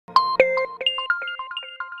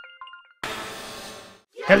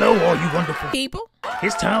Hello, all you wonderful people.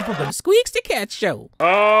 It's time for the Squeaks the Cat Show.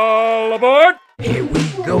 All aboard! Here we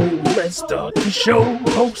go, let's start the show.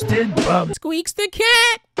 Hosted by Squeaks the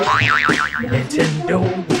Cat.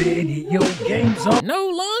 Nintendo video games on. No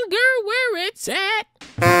longer where it's at.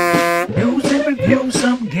 News and reviews,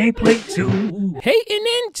 some gameplay too. Hating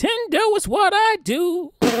Nintendo is what I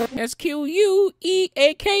do. SQUEAKS.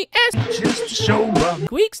 Just the show about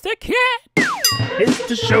Squeaks the Cat. It's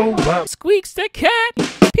the show about Squeaks the Cat.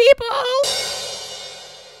 People.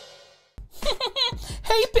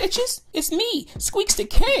 Hey bitches, it's me, Squeaks the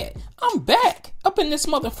Cat. I'm back up in this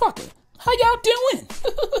motherfucker. How y'all doing?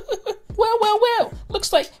 Well,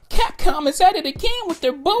 looks like Capcom is at it again with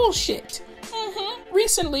their bullshit.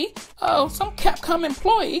 Recently, some Capcom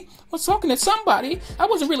employee was talking to somebody. I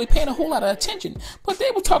wasn't really paying a whole lot of attention, but they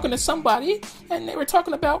were talking to somebody, and they were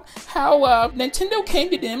talking about how Nintendo came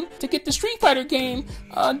to them to get the Street Fighter game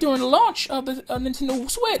during the launch of the Nintendo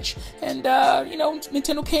Switch. And,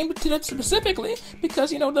 Nintendo came to them specifically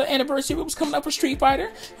because, the anniversary was coming up for Street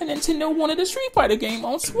Fighter, and Nintendo wanted a Street Fighter game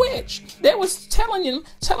on Switch. They was telling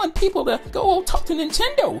people to go talk to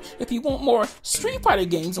Nintendo if you want more Street Fighter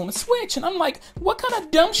games on the Switch. And I'm like, what kind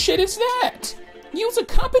of dumb shit is that? Use a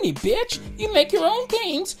company, bitch. You make your own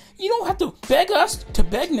games. You don't have to beg us to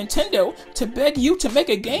beg Nintendo to beg you to make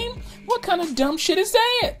a game. What kind of dumb shit is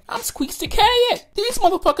that? I'm Squeaks the Cat. These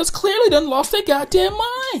motherfuckers clearly done lost their goddamn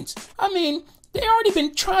minds. I mean, they already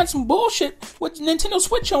been trying some bullshit with Nintendo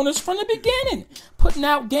Switch owners from the beginning. Putting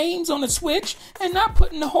out games on the Switch and not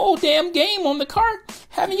putting the whole damn game on the cart,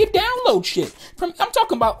 having you download shit. I'm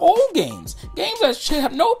talking about old games. Games that should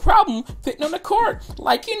have no problem fitting on the cart.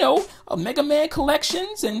 Like, Mega Man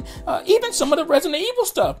collections and even some of the Resident Evil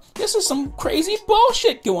stuff. This is some crazy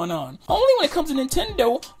bullshit going on. Only when it comes to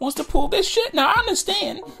Nintendo wants to pull this shit. Now, I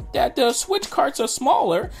understand that the Switch carts are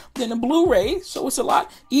smaller than the Blu-ray, so it's a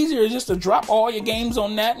lot easier just to drop all your games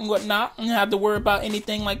on that and whatnot and not have to worry about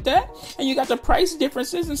anything like that. And you got the price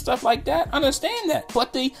differences and stuff like that. I understand that.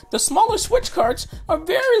 But the smaller Switch carts are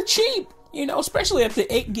very cheap. Especially at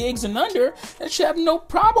the 8 gigs and under, that should have no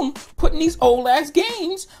problem putting these old ass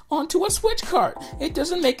games onto a Switch cart. It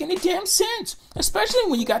doesn't make any damn sense. Especially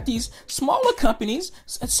when you got these smaller companies,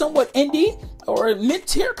 somewhat indie or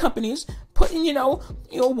mid-tier companies, putting,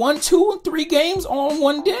 1, 2, and 3 games on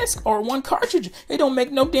one disc or one cartridge. It don't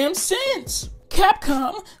make no damn sense.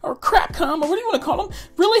 Capcom, or Crapcom, or what do you want to call them,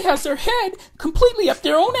 really has their head completely up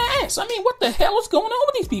their own ass. I mean, what the hell is going on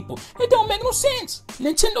with these people? It don't make no sense.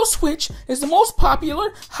 Nintendo Switch is the most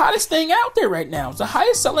popular, hottest thing out there right now. It's the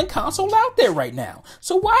highest selling console out there right now.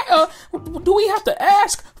 So why do we have to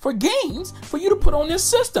ask for games for you to put on this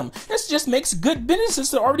system? This just makes good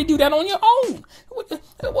businesses to already do that on your own. What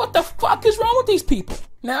the fuck is wrong with these people?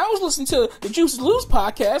 Now, I was listening to the Juice to Lose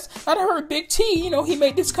podcast. I'd heard Big T, he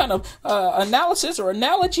made this kind of analysis or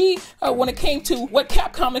analogy when it came to what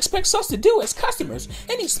Capcom expects us to do as customers.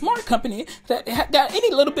 Any smart company that got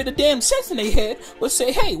any little bit of damn sense in their head would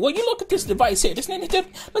say, hey, well, you look at this device here. This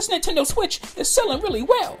Nintendo Switch is selling really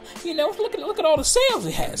well. Look at all the sales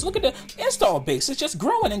it has. Look at the install base. It's just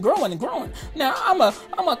growing and growing and growing. Now, I'm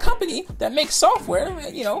a company that makes software,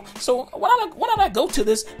 so why don't I go to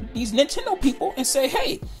these Nintendo people and say,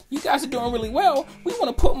 hey, you guys are doing really well. We want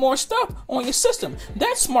to put more stuff on your system.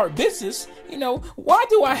 That's smart business. Why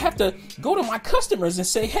do I have to go to my customers and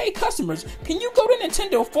say, hey, customers, can you go to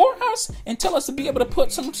Nintendo for us and tell us to be able to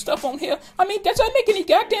put some stuff on here? I mean, does that make any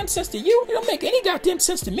goddamn sense to you? It don't make any goddamn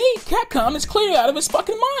sense to me. Capcom is clearly out of his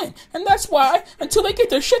fucking mind. And that's why, until they get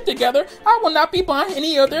their shit together, I will not be buying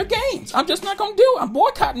any of their games. I'm just not going to do it. I'm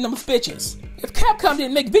boycotting them bitches. If Capcom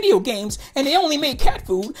didn't make video games and they only made cat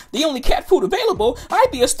food, the only cat food available,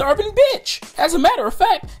 I'd be a starving bitch. As a matter of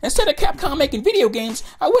fact, instead of Capcom making video games,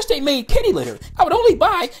 I wish they made kitty litter. I would only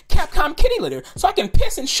buy Capcom kitty litter so I can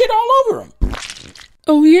piss and shit all over them.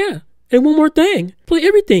 Oh yeah, and one more thing. Play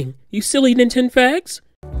everything, you silly Nintendo fags.